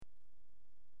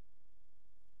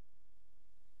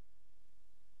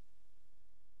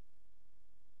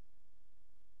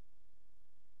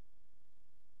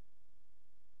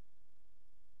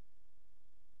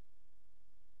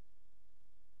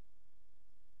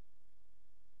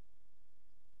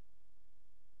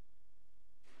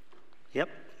Yep.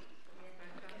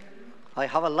 I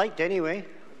have a light anyway.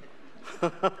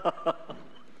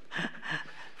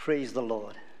 Praise the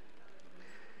Lord.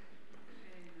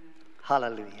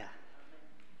 Hallelujah.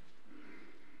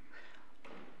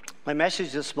 My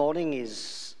message this morning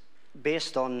is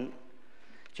based on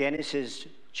Genesis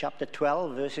chapter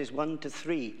 12, verses 1 to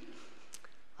 3.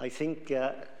 I think,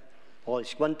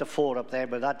 it's 1 to 4 up there,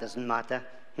 but that doesn't matter.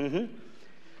 Now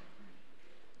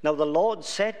the Lord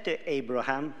said to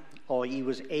Abraham, or he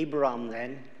was Abram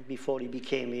then, before he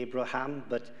became Abraham,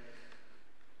 but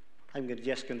I'm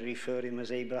just going to refer him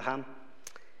as Abraham.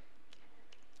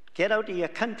 Get out of your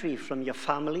country, from your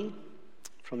family,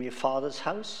 from your father's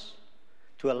house,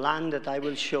 to a land that I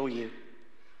will show you.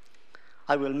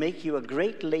 I will make you a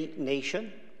great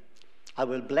nation. I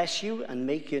will bless you and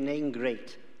make your name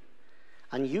great.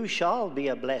 And you shall be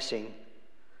a blessing.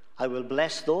 I will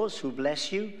bless those who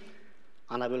bless you,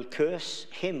 and I will curse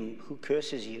him who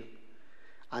curses you.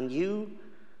 And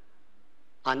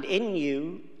in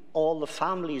you all the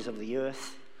families of the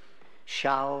earth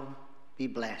shall be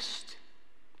blessed.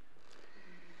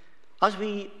 As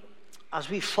we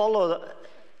follow,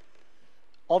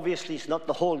 obviously it's not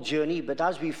the whole journey, but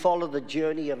as we follow the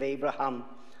journey of Abraham,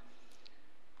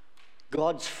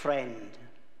 God's friend.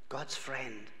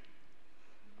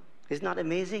 Isn't that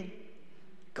amazing?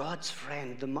 God's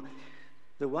friend,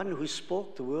 the one who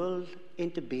spoke the world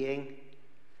into being,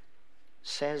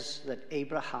 says that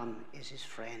Abraham is his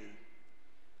friend.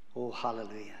 Oh,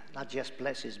 hallelujah. That just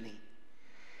blesses me.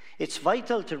 It's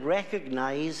vital to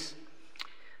recognize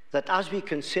that as we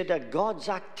consider God's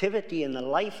activity in the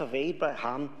life of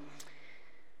Abraham,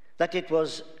 that it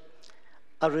was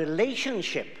a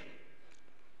relationship.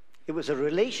 It was a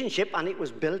relationship, and it was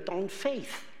built on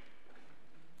faith.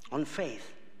 On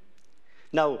faith.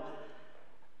 Now,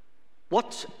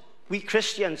 what we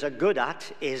Christians are good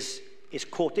at is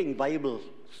quoting Bible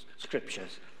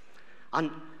scriptures.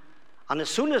 And as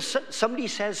soon as somebody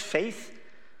says faith,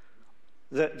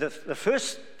 the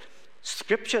first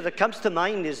scripture that comes to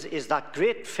mind is that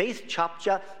great faith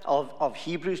chapter of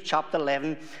Hebrews chapter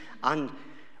 11. And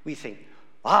we think,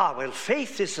 well,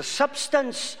 faith is the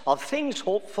substance of things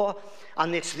hoped for,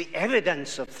 and it's the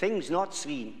evidence of things not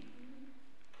seen.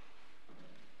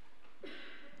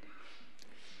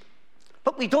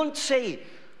 But we don't say,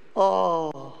 I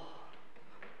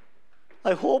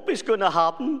hope it's going to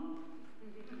happen.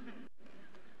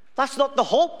 That's not the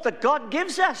hope that God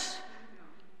gives us.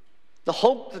 The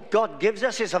hope that God gives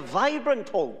us is a vibrant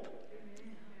hope.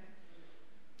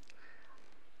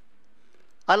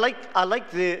 I like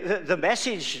the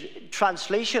Message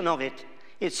translation of it.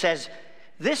 It says,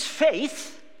 this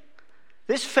faith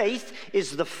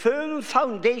is the firm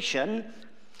foundation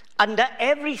under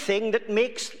everything that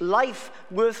makes life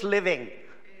worth living.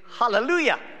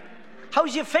 Hallelujah.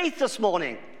 How's your faith this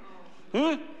morning?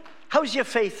 How's your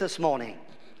faith this morning?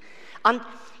 And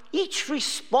each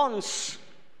response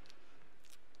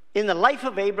in the life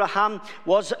of Abraham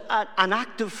was an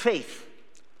act of faith.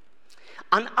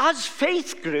 And as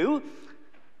faith grew,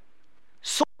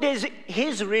 so did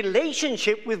his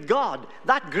relationship with God.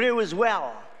 That grew as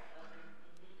well.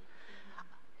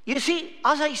 You see,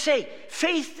 as I say,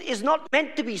 faith is not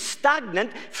meant to be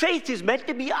stagnant. Faith is meant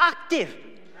to be active.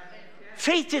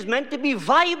 Faith is meant to be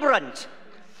vibrant.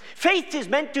 Faith is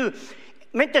meant to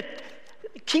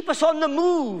keep us on the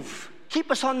move. Keep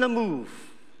us on the move.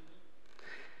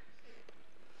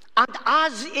 And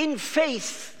as in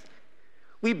faith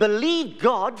we believe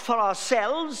God for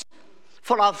ourselves,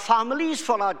 for our families,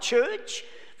 for our church,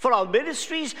 for our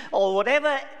ministries, or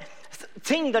whatever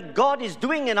thing that God is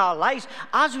doing in our lives,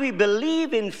 as we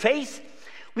believe in faith,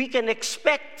 we can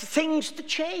expect things to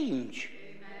change.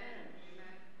 Amen.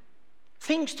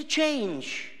 Things to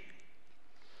change.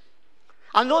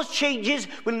 And those changes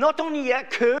will not only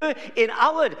occur in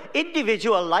our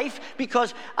individual life,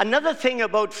 because another thing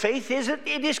about faith is that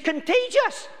it is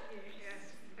contagious.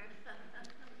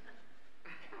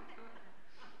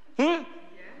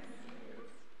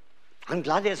 I'm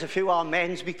glad there's a few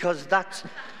amens, because that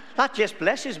just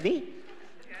blesses me.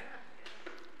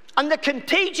 And the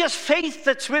contagious faith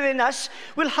that's within us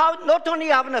will not only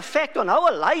have an effect on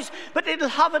our lives, but it'll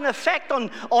have an effect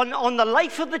on the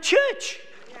life of the church,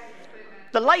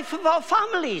 the life of our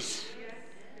families.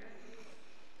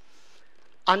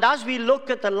 And as we look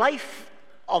at the life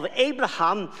of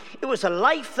Abraham, it was a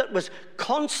life that was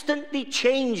constantly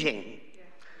changing.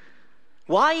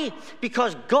 Why?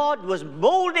 Because God was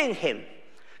molding him.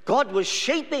 God was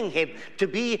shaping him to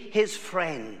be his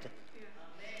friend.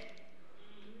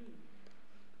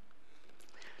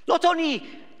 Not only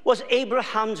was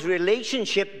Abraham's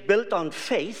relationship built on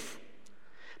faith,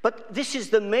 But this is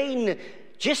the main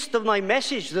gist of my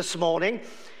message this morning.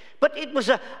 But it was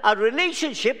a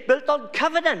relationship built on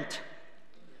covenant.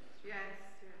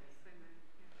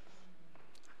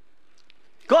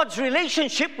 God's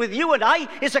relationship with you and I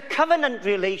is a covenant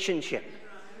relationship.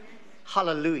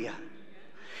 Hallelujah.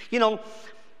 You know,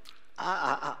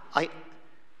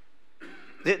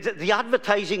 the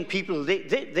advertising people,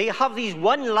 they have these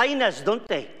one-liners, don't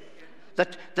they?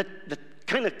 That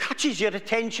kind of catches your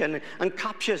attention and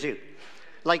captures you.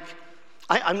 Like,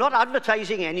 I'm not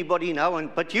advertising anybody now,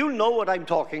 but you know what I'm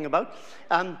talking about.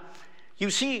 You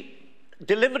see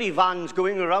delivery vans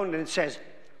going around and it says,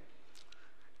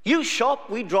 "You shop,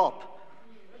 we drop."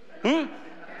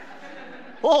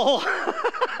 Oh,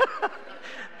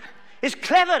 it's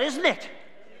clever, isn't it?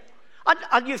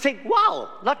 And you think, wow,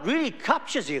 that really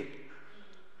captures you.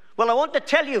 Well, I want to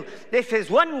tell you, if there's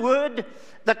one word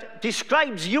that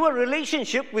describes your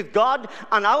relationship with God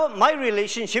and my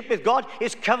relationship with God,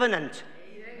 is covenant.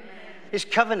 Is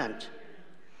covenant.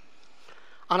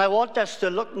 And I want us to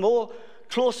look more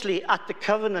closely at the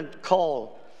covenant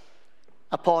call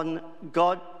upon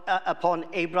God, upon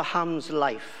Abraham's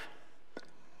life.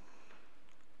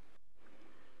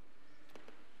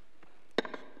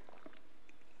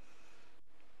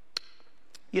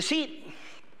 You see,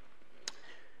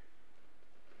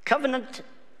 covenant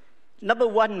number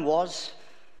one was,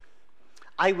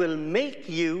 I will make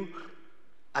you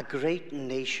a great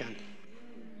nation.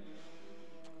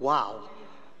 Wow.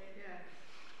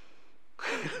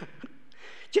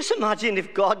 Just imagine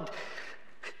if God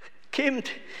came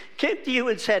to you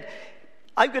and said,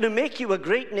 I'm going to make you a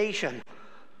great nation.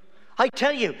 I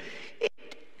tell you,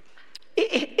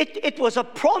 it was a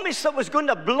promise that was going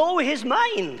to blow his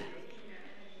mind.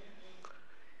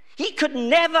 He could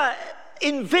never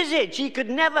envisage, he could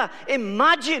never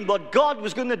imagine what God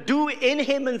was going to do in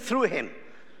him and through him.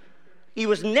 He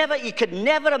could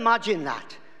never imagine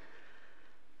that.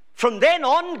 From then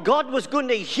on, God was going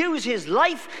to use his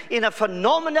life in a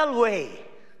phenomenal way.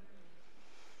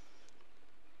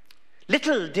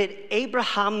 Little did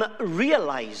Abraham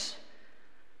realize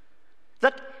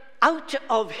that out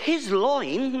of his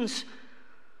loins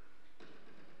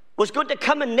was going to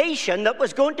come a nation that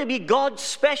was going to be God's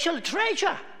special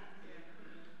treasure.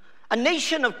 A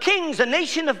nation of kings, a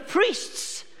nation of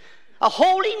priests, a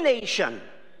holy nation.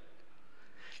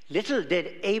 Little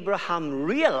did Abraham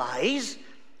realize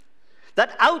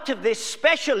that out of this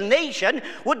special nation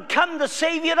would come the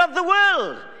Savior of the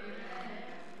world.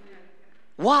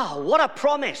 Wow, what a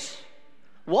promise.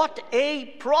 What a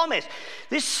promise.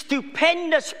 This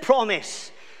stupendous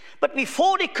promise. But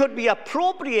before it could be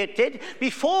appropriated,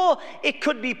 before it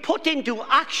could be put into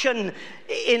action,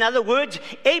 in other words,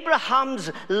 in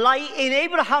Abraham's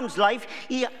life,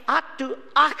 he had to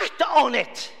act on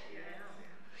it.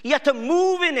 He had to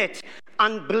move in it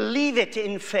and believe it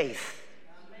in faith.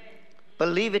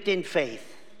 Believe it in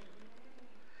faith.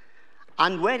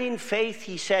 And when in faith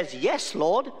he says, yes,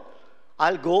 Lord,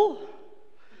 I'll go.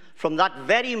 From that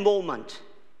very moment,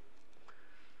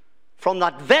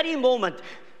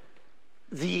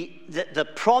 the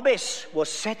promise was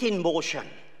set in motion.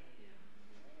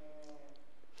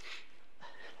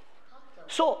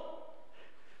 So,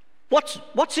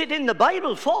 what's it in the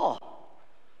Bible for?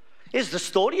 Is the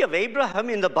story of Abraham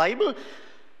in the Bible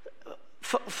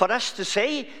for us to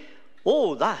say,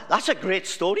 oh, that's a great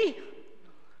story?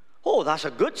 Oh, that's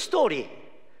a good story?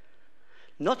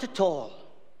 Not at all.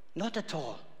 Not at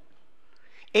all.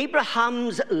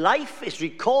 Abraham's life is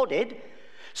recorded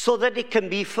so that it can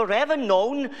be forever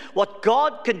known what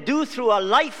God can do through a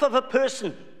life of a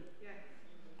person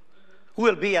who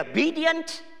will be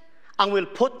obedient and will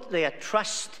put their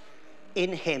trust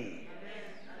in him.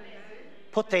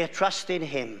 Put their trust in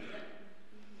him.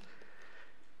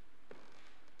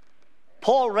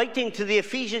 Paul, writing to the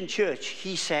Ephesian church,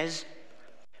 he says,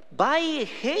 by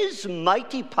his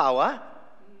mighty power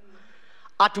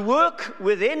at work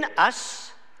within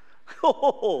us,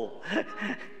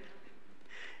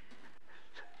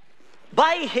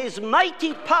 by his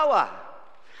mighty power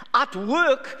at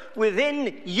work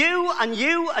within you and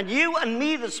you and you and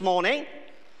me this morning,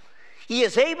 he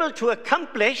is able to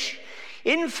accomplish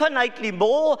infinitely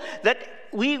more than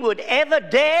we would ever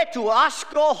dare to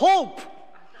ask or hope.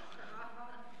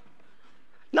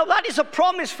 Now that is a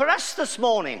promise for us this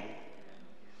morning.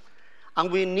 And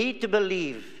we need to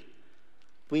believe.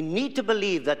 We need to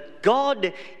believe that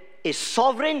God is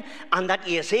sovereign and that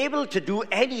he is able to do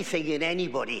anything in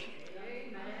anybody.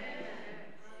 Amen.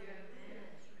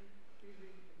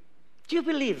 Do you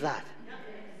believe that?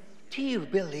 Do you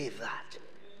believe that?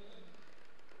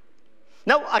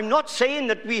 Now, I'm not saying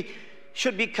that we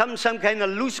should become some kind of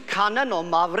loose cannon or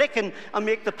maverick and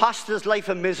make the pastor's life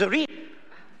a misery.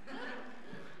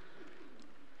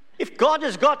 If God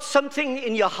has got something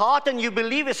in your heart and you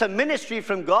believe it's a ministry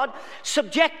from God,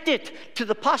 subject it to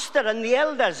the pastor and the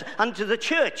elders and to the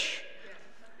church.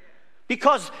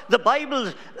 Because the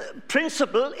Bible's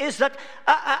principle is that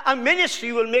a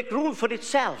ministry will make room for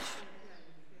itself.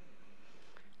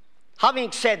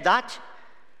 Having said that,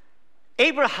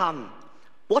 Abraham,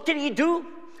 what did he do?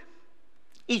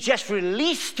 He just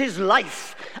released his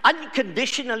life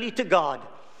unconditionally to God.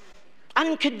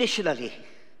 Unconditionally.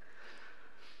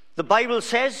 The Bible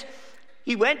says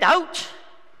he went out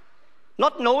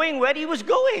not knowing where he was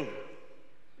going.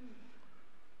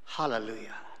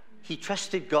 Hallelujah. He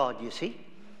trusted God, you see.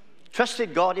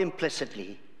 Trusted God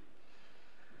implicitly.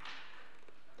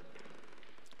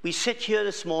 We sit here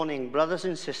this morning, brothers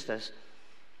and sisters,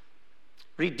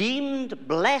 redeemed,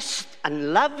 blessed,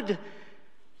 and loved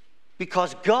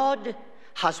because God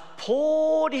has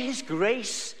poured his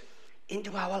grace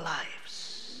into our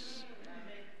lives.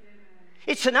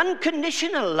 It's an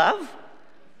unconditional love.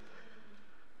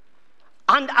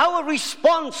 And our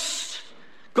response,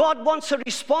 God wants a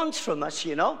response from us,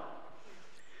 you know.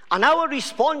 And our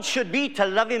response should be to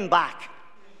love him back.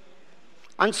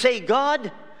 And say,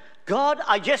 God,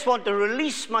 I just want to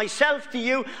release myself to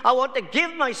you. I want to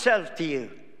give myself to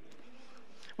you.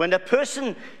 When a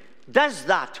person does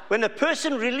that, when a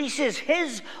person releases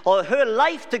his or her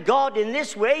life to God in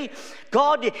this way,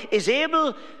 God is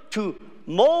able to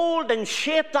mold and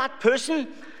shape that person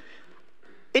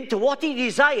into what he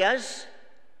desires.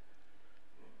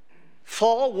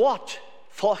 For what?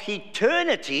 For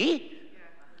eternity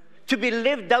to be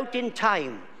lived out in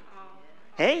time.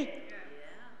 Hey?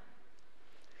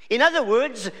 In other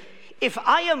words, if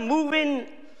I am moving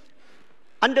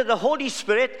under the Holy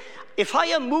Spirit, if I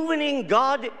am moving in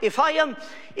God, if I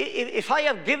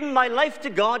have given my life to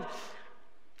God,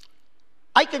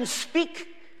 I can speak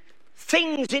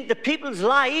things into people's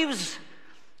lives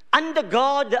under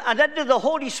God and under the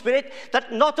Holy Spirit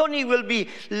that not only will be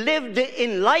lived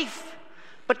in life,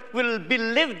 but will be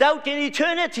lived out in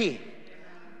eternity.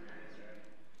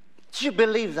 Do you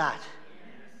believe that?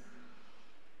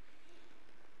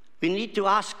 We need to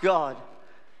ask God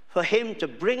for him to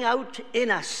bring out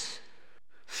in us,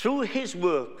 through his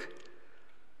work,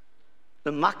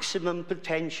 the maximum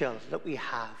potential that we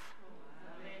have.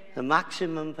 The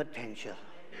maximum potential.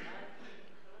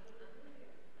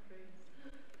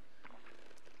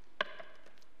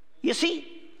 You see,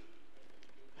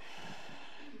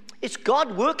 it's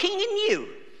God working in you.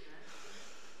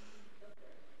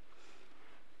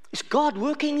 It's God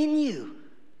working in you,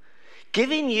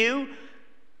 giving you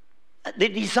the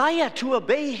desire to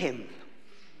obey him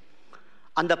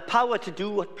and the power to do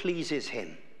what pleases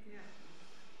him.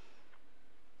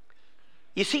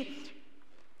 You see,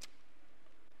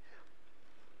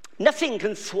 nothing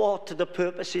can thwart the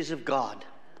purposes of God.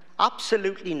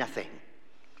 Absolutely nothing.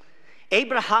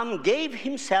 Abraham gave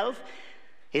himself,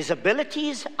 his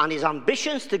abilities and his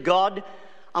ambitions to God,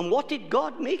 and what did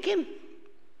God make him?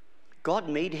 God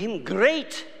made him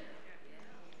great.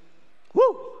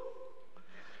 Woo!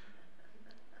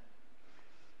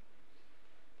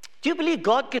 Do you believe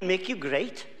God can make you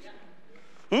great?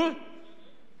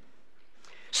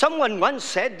 Someone once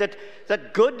said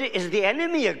that good is the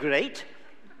enemy of great.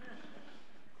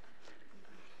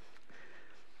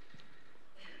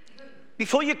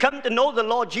 Before you come to know the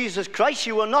Lord Jesus Christ,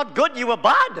 you were not good, you were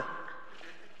bad.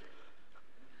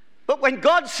 But when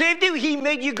God saved you, he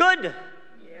made you good.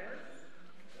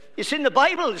 It's in the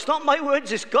Bible. It's not my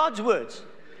words, it's God's words.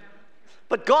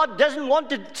 But God doesn't want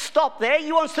to stop there.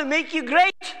 He wants to make you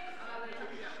great.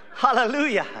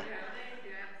 Hallelujah.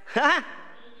 Huh?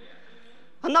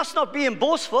 And that's not being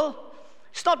boastful.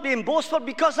 It's not being boastful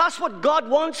because that's what God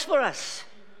wants for us.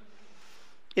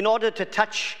 In order to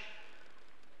touch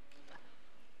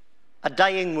a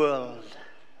dying world.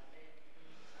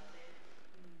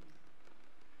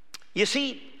 You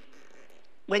see,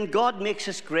 when God makes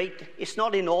us great, it's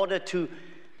not in order to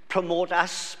promote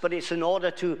us, but it's in order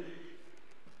to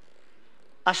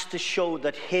us to show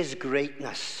that his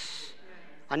greatness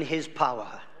and his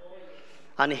power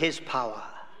and his power.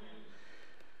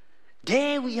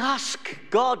 Dare we ask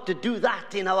God to do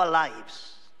that in our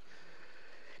lives?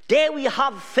 Dare we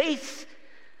have faith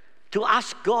to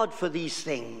ask God for these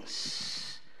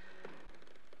things?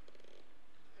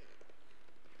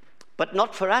 But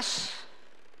not for us,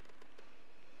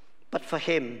 but for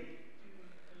him,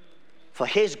 for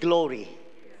his glory,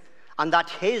 and that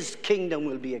his kingdom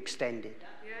will be extended,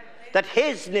 that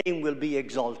his name will be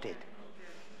exalted.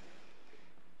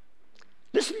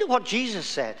 Listen to what Jesus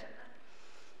said.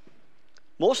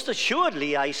 Most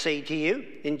assuredly, I say to you,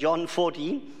 in John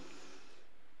 14,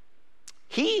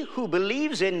 he who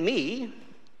believes in me,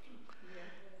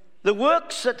 the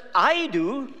works that I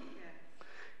do,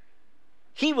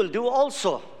 he will do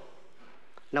also.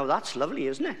 Now that's lovely,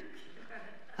 isn't it?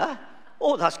 Huh?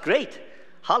 Oh, that's great.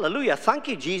 Hallelujah. Thank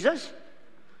you, Jesus.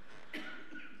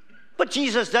 But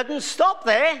Jesus doesn't stop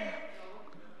there.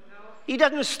 He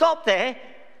doesn't stop there.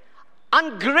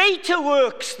 And greater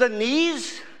works than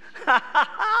these,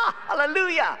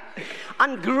 hallelujah,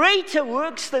 and greater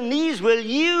works than these will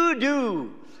you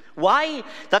do. Why?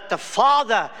 That the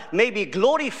Father may be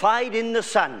glorified in the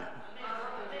Son.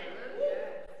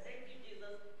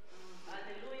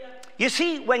 You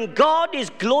see, when God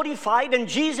is glorified and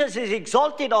Jesus is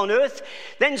exalted on earth,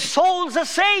 then souls are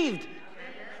saved,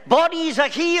 bodies are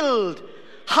healed,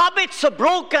 habits are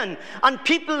broken, and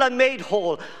people are made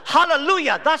whole.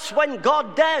 Hallelujah. That's when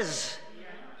God does.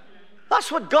 That's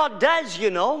what God does, you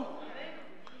know.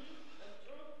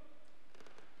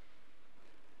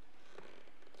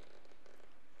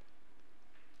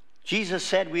 Jesus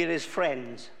said we're his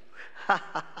friends.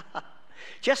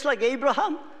 Just like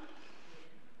Abraham.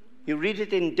 You read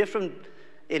it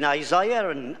in Isaiah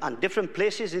and different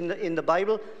places in the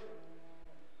Bible.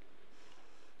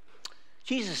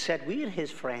 Jesus said we're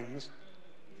his friends.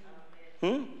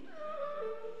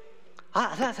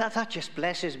 That just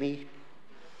blesses me.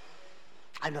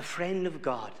 I'm a friend of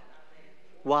God.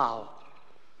 Wow.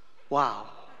 Wow.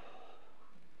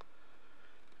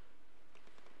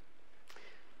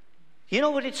 You know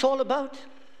what it's all about?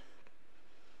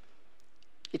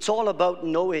 It's all about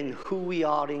knowing who we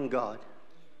are in God.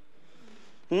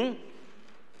 Who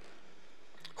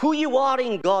you are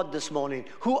in God this morning,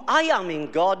 who I am in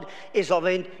God, is of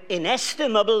an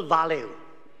inestimable value.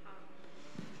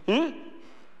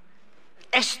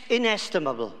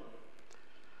 Inestimable.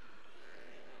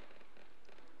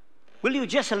 Will you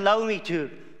just allow me to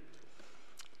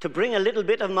bring a little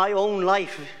bit of my own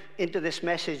life into this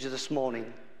message this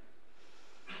morning?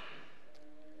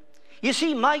 You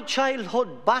see, my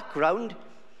childhood background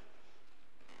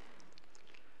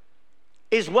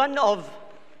is one of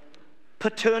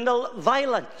paternal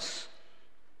violence.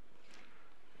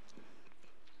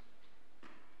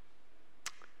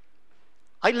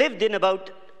 I lived in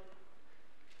about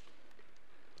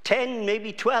 10,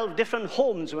 maybe 12 different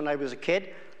homes when I was a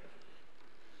kid.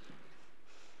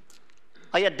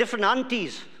 I had different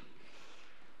aunties.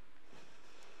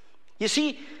 You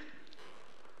see,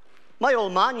 my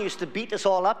old man used to beat us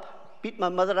all up, beat my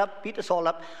mother up, beat us all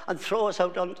up, and throw us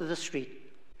out onto the street.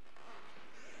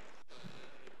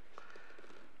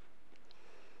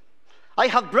 I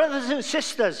have brothers and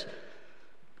sisters.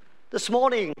 This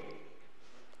morning,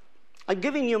 I'm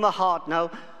giving you my heart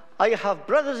now. I have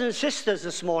brothers and sisters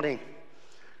this morning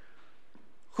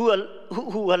who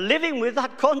are living with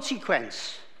that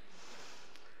consequence.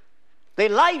 Their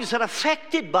lives are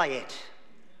affected by it.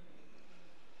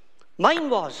 Mine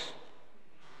was.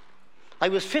 I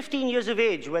was 15 years of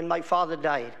age when my father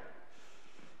died.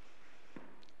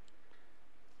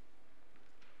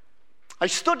 I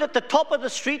stood at the top of the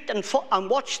street and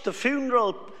watched the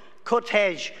funeral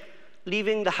cortege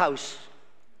leaving the house.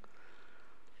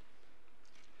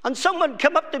 And someone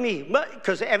came up to me,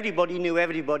 because everybody knew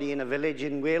everybody in a village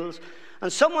in Wales,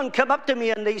 and someone came up to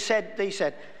me and they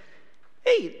said,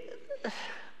 "Hey,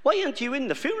 why aren't you in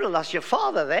the funeral? That's your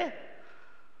father there."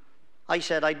 I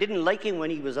said, "I didn't like him when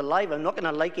he was alive. I'm not going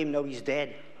to like him now he's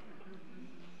dead."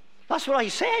 That's what I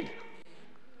said.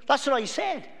 That's what I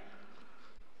said.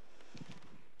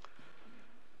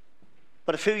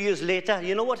 But a few years later,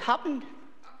 you know what happened?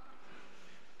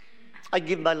 I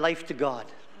gave my life to God.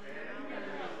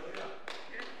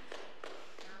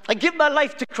 I give my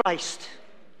life to Christ.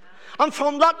 And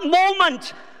from that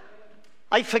moment,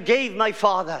 I forgave my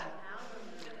father.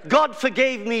 God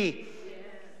forgave me.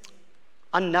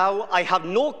 And now I have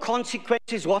no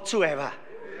consequences whatsoever.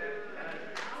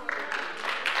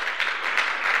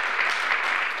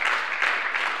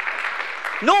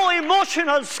 No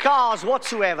emotional scars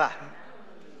whatsoever.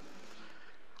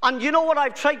 And you know what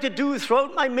I've tried to do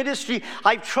throughout my ministry?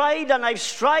 I've tried and I've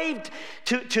strived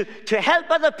to help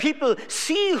other people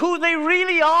see who they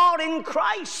really are in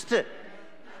Christ.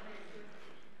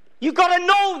 You've got to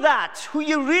know that, who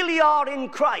you really are in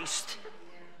Christ.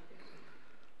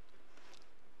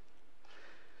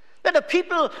 There are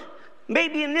people,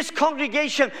 maybe in this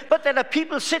congregation, but there are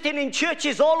people sitting in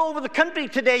churches all over the country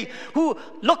today who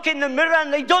look in the mirror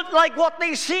and they don't like what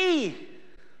they see.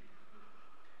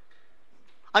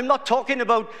 I'm not talking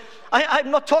about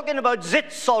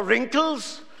zits or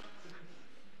wrinkles.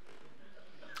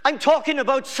 I'm talking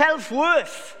about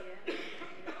self-worth.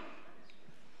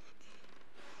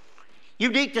 You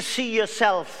need to see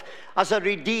yourself as a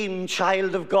redeemed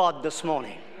child of God this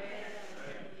morning.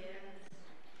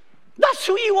 That's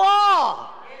who you are.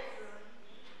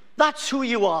 That's who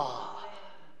you are.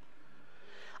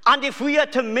 And if we are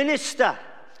to minister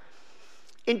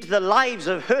into the lives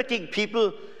of hurting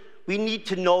people, we need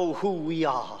to know who we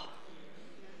are.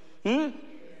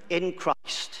 In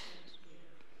Christ.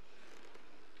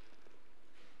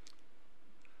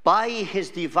 By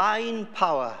his divine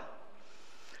power,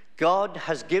 God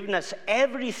has given us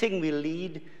everything we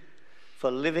need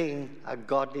for living a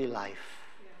godly life.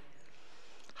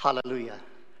 Hallelujah.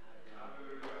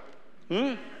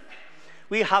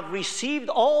 We have received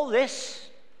all this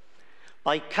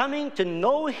by coming to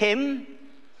know him,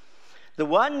 the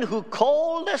one who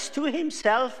called us to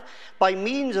himself by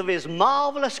means of his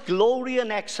marvelous glory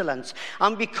and excellence.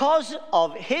 And because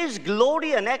of his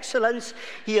glory and excellence,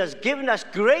 he has given us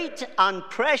great and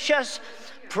precious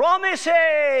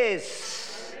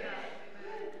promises.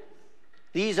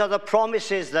 These are the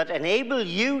promises that enable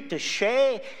you to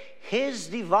share his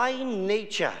divine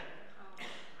nature.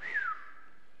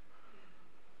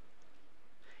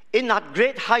 In that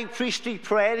great high priestly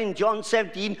prayer in John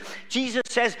 17, Jesus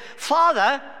says,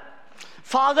 Father,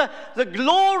 the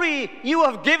glory you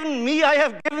have given me, I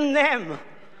have given them.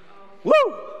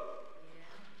 Woo!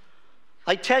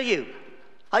 I tell you,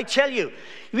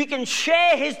 we can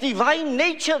share his divine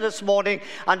nature this morning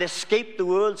and escape the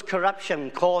world's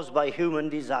corruption caused by human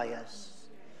desires.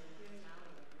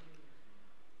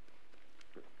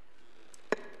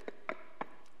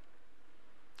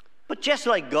 But just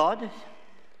like God,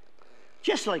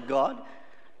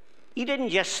 he didn't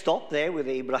just stop there with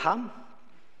Abraham.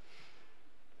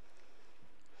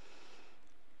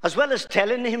 As well as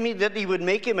telling him that he would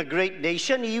make him a great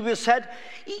nation,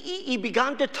 he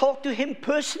began to talk to him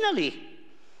personally.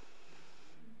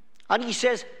 And he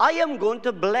says, I am going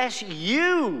to bless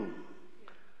you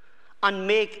and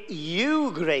make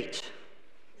you great.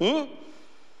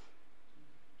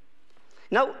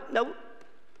 Now,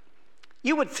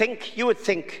 you would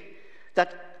think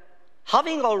that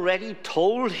having already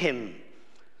told him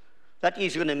that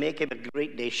he's going to make him a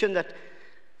great nation, that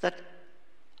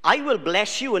I will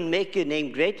bless you and make your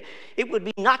name great, it would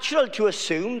be natural to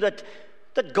assume that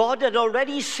God had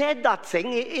already said that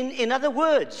thing in other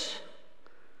words.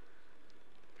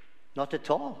 Not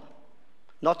at all.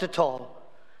 Not at all.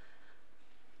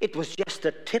 It was just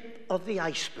the tip of the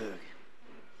iceberg.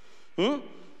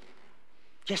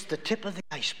 Just the tip of the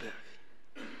iceberg.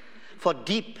 For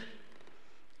deep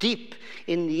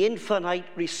in the infinite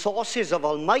resources of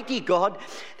Almighty God,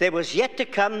 there was yet to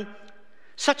come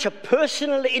such a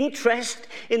personal interest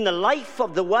in the life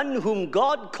of the one whom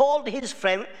God called his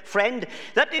friend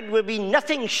that it would be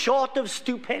nothing short of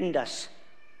stupendous.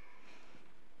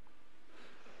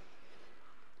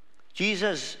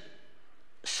 Jesus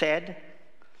said,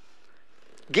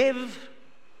 give,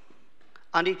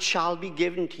 and it shall be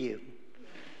given to you.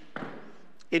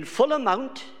 In full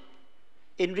amount,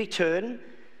 in return,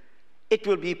 it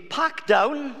will be packed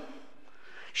down,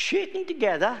 shaken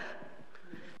together,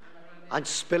 and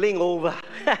spilling over.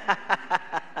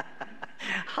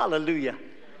 Hallelujah.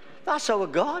 That's our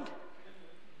God.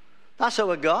 That's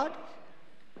our God.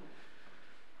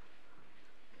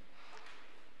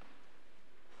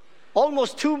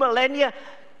 Almost 2 millennia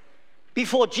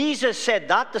before Jesus said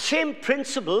that, the same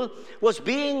principle was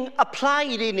being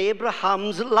applied in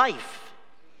Abraham's life.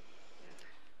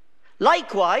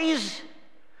 Likewise,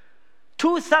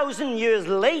 2,000 years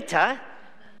later,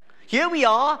 here we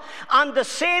are, and the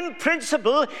same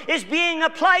principle is being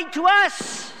applied to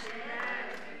us.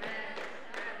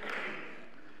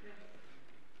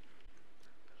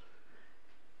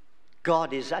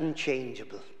 God is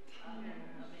unchangeable.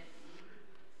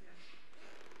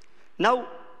 Now,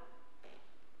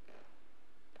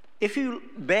 if you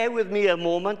bear with me a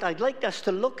moment, I'd like us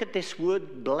to look at this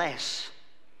word bless.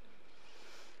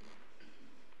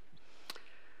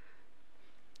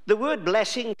 The word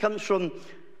blessing comes from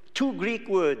 2 Greek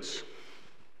words.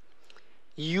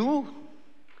 Eu,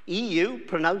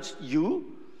 pronounced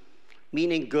you,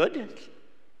 meaning good,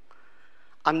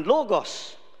 and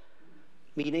logos,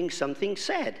 meaning something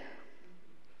said.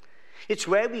 It's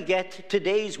where we get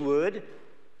today's word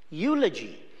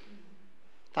eulogy.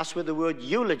 That's where the word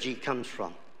eulogy comes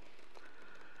from.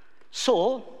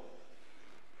 So,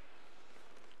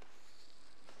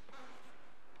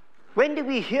 when do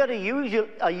we hear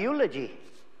a eulogy?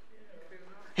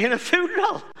 In a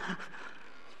funeral.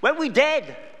 When we're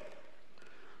dead.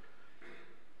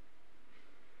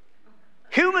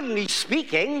 Humanly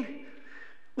speaking,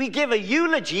 we give a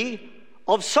eulogy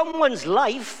of someone's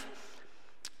life,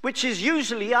 which is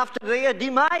usually after their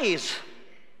demise.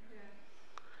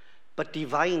 but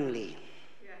divinely.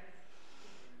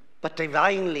 But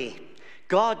divinely.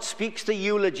 God speaks the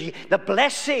eulogy, the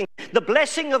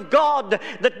blessing of God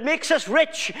that makes us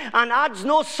rich and adds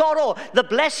no sorrow. The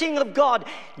blessing of God.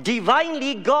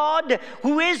 Divinely, God,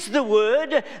 who is the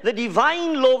Word, the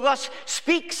divine Logos,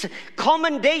 speaks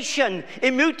commendation,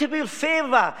 immutable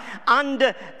favor,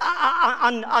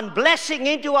 and blessing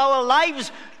into our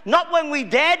lives, not when we're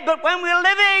dead, but when we're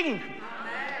living.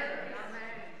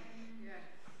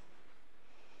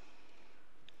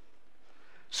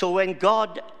 So when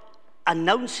God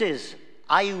announces,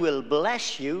 I will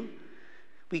bless you,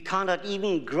 we cannot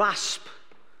even grasp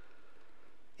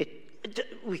it.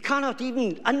 We cannot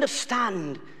even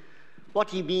understand what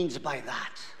he means by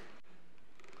that.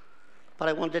 But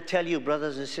I want to tell you,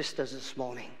 brothers and sisters, this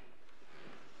morning,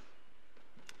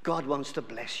 God wants to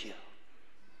bless you.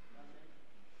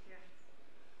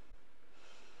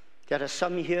 There are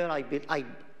some here, I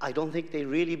don't think they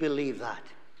really believe that.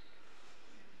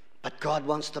 But God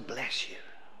wants to bless you.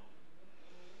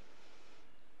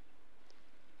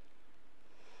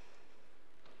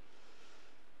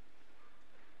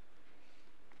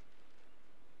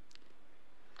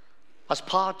 As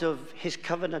part of his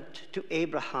covenant to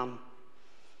Abraham,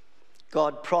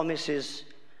 God promises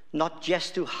not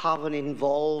just to have an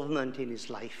involvement in his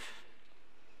life,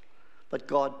 but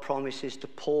God promises to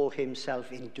pour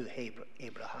himself into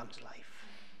Abraham's life.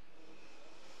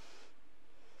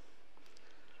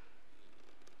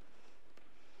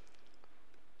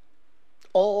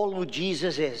 All who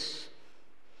Jesus is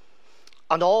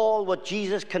and all what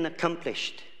Jesus can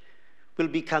accomplish will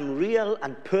become real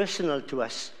and personal to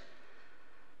us.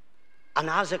 And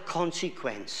as a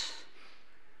consequence,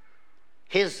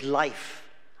 his life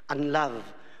and love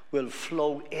will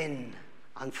flow in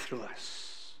and through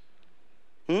us.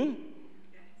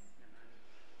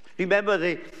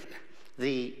 Remember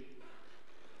the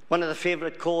one of the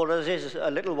favorite choruses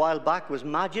a little while back was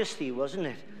Majesty, wasn't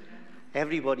it?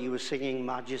 Everybody was singing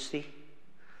Majesty.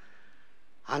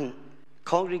 And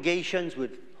congregations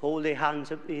would hold their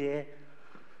hands up in the air and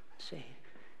say,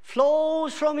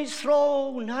 flows from his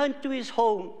throne unto his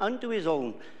home, unto his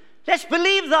own. Let's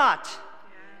believe that.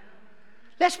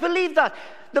 Let's believe that.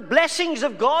 The blessings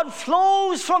of God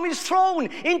flows from his throne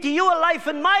into your life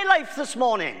and my life this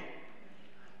morning.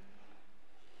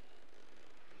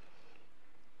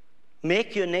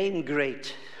 Make your name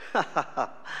great.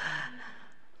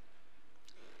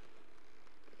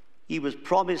 He was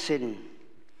promising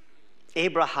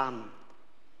Abraham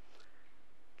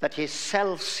that his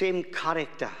self-same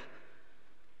character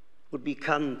would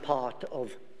become part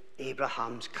of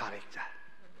Abraham's character.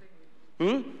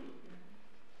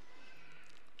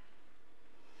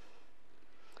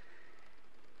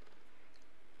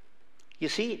 You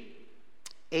see,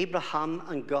 Abraham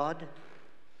and God,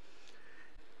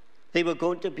 they were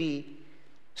going to be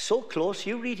so close.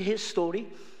 You read his story.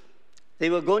 They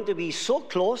were going to be so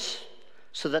close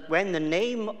so that when the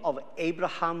name of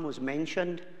Abraham was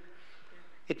mentioned,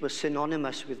 it was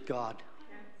synonymous with God.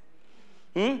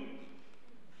 Here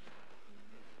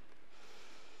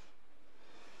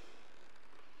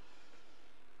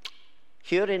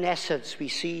in essence, we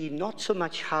see not so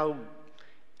much how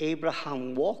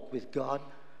Abraham walked with God,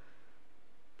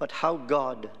 but how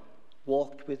God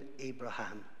walked with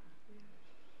Abraham.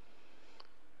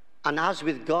 And as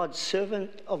with God's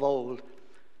servant of old,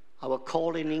 our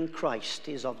calling in Christ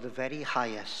is of the very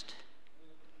highest.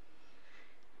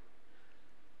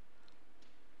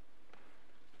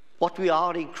 What we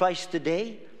are in Christ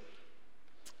today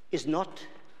is not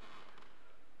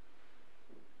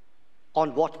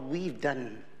on what we've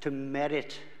done to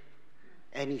merit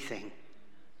anything.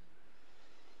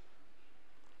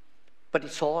 But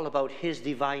it's all about his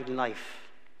divine life,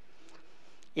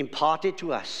 imparted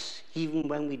to us even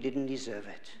when we didn't deserve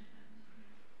it.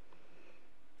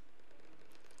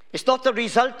 It's not the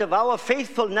result of our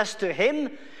faithfulness to him,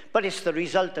 but it's the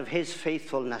result of his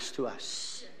faithfulness to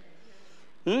us.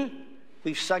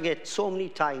 We've sung it so many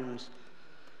times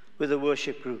with the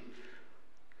worship group.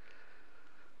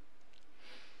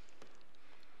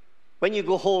 When you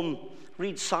go home,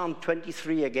 read Psalm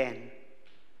 23 again.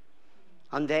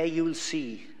 And there you'll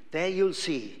see,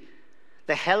 the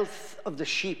health of the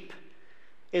sheep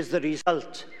is the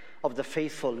result of the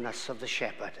faithfulness of the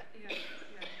shepherd.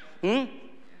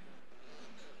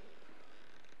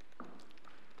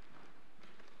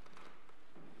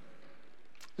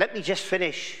 Let me just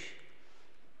finish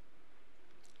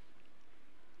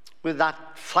with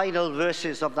that final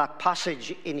verses of that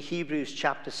passage in Hebrews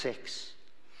chapter 6.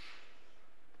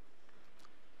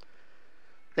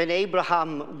 Then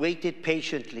Abraham waited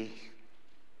patiently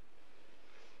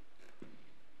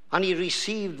and he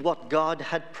received what God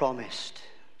had promised.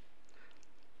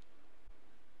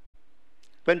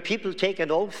 When people take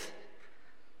an oath,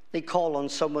 they call on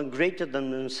someone greater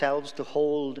than themselves to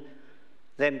hold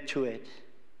them to it.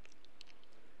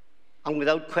 And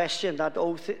without question, that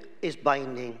oath is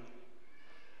binding.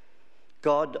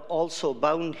 God also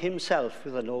bound himself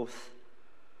with an oath,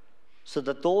 so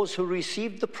that those who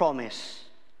received the promise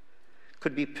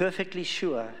could be perfectly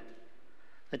sure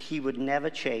that he would never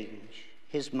change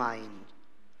his mind.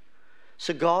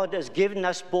 So God has given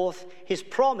us both his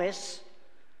promise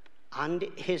and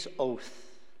his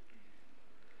oath.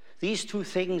 These two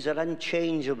things are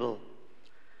unchangeable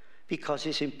because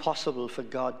it's impossible for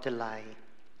God to lie.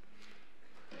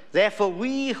 Therefore,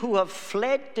 we who have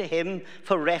fled to him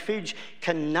for refuge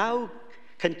can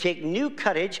take new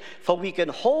courage, for we can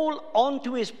hold on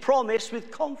to his promise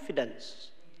with confidence.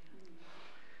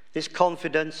 This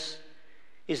confidence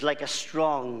is like a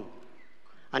strong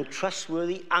and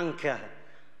trustworthy anchor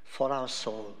for our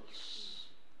souls.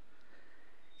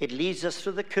 It leads us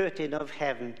through the curtain of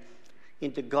heaven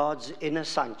into God's inner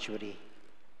sanctuary.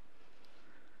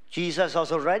 Jesus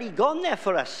has already gone there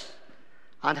for us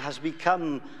and has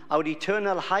become our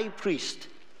eternal high priest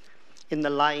in the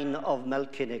line of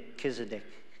Melchizedek.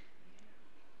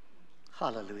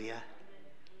 Hallelujah.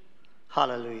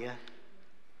 Hallelujah.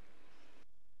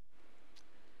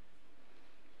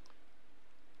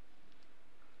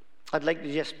 I'd like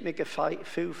to just make a final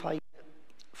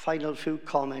few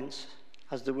comments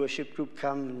as the worship group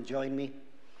come and join me.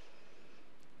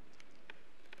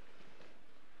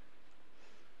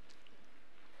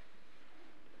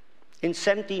 In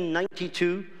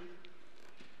 1792,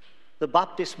 the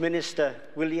Baptist minister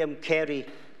William Carey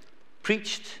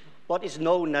preached what is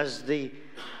known as the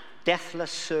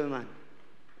Deathless Sermon.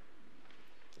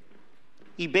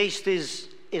 He based his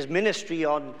ministry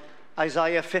on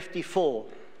Isaiah 54,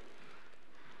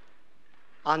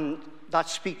 and that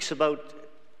speaks about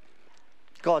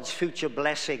God's future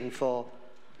blessing for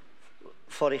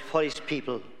his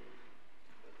people.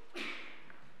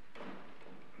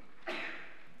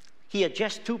 He had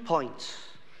just 2 points.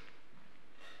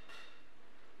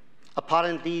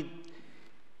 Apparently,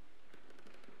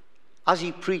 as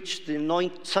he preached,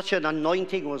 such an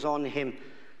anointing was on him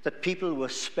that people were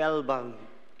spellbound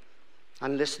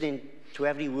and listening to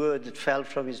every word that fell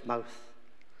from his mouth.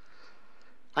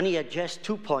 And he had just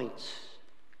 2 points.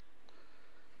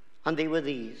 And they were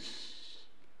these: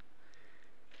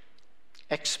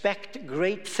 expect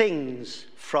great things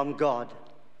from God.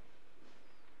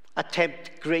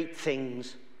 Attempt great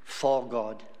things for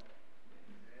God.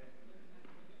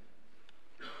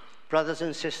 Brothers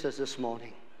and sisters, this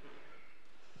morning,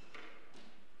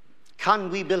 can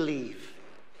we believe?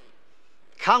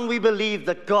 Can we believe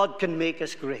that God can make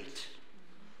us great?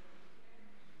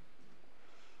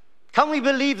 Can we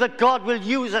believe that God will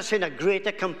use us in a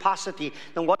greater capacity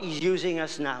than what he's using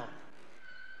us now?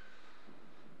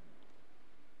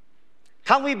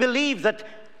 Can we believe that,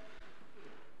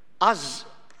 as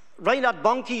Reinhard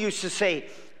Bonnke used to say,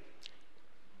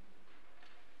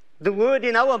 the word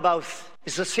in our mouth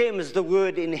is the same as the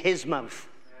word in his mouth?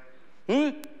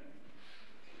 Can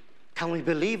we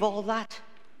believe all that?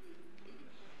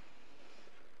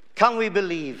 Can we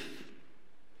believe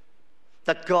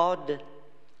that God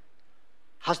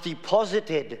has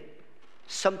deposited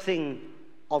something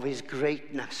of his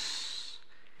greatness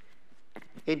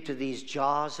into these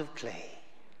jars of clay?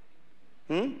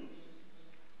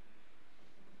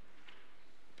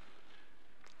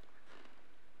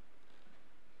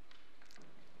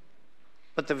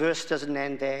 But the verse doesn't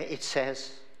end there. It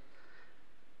says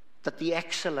that the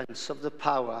excellence of the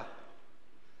power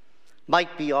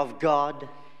might be of God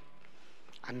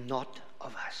and not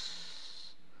of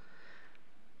us.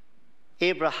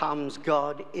 Abraham's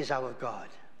God is our God.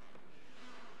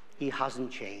 He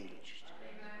hasn't changed.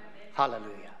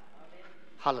 Hallelujah.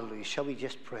 Hallelujah. Shall we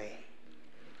just pray?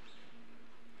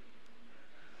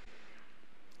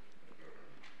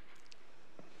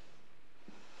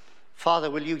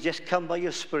 Father, will you just come by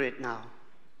your Spirit now?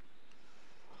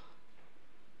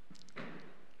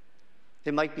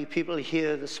 There might be people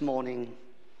here this morning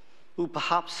who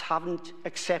perhaps haven't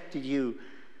accepted you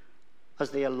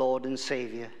as their Lord and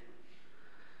Savior.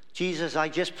 Jesus, I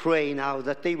just pray now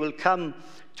that they will come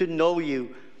to know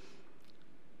you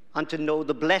and to know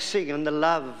the blessing and the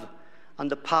love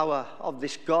and the power of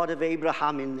this God of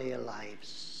Abraham in their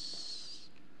lives.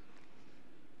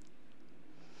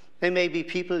 There may be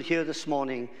people here this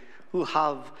morning who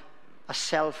have a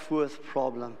self-worth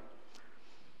problem.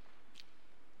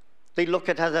 They look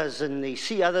at others and they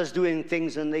see others doing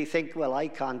things and they think, well, I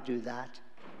can't do that.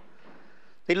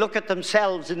 They look at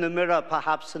themselves in the mirror,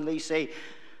 perhaps, and they say,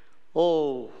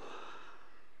 oh,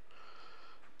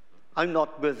 I'm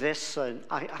not with this. And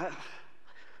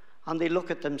they look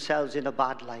at themselves in a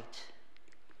bad light.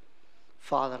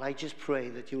 Father, I just pray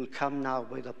that you will come now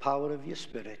by the power of your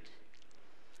Spirit,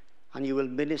 and you will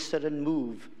minister and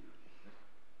move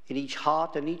in each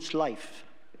heart and each life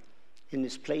in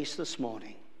this place this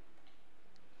morning,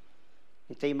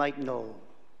 that they might know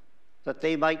that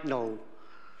they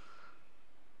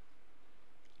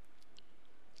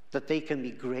can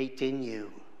be great in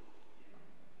you.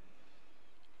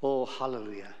 Oh,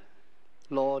 hallelujah.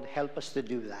 Lord, help us to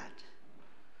do that.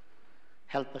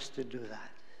 Help us to do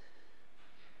that.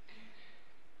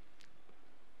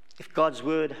 If God's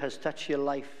word has touched your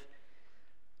life,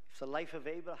 if the life of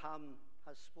Abraham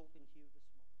has spoken to you this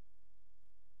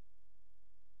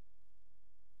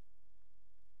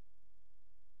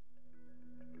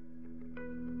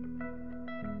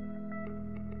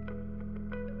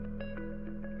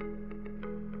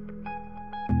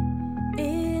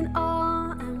morning. In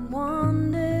awe and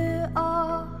wonder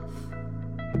of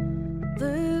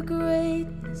the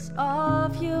greatness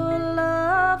of your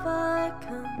love, I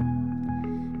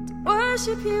come to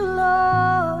worship you,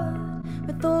 Lord,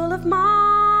 with all of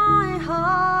my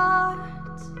heart.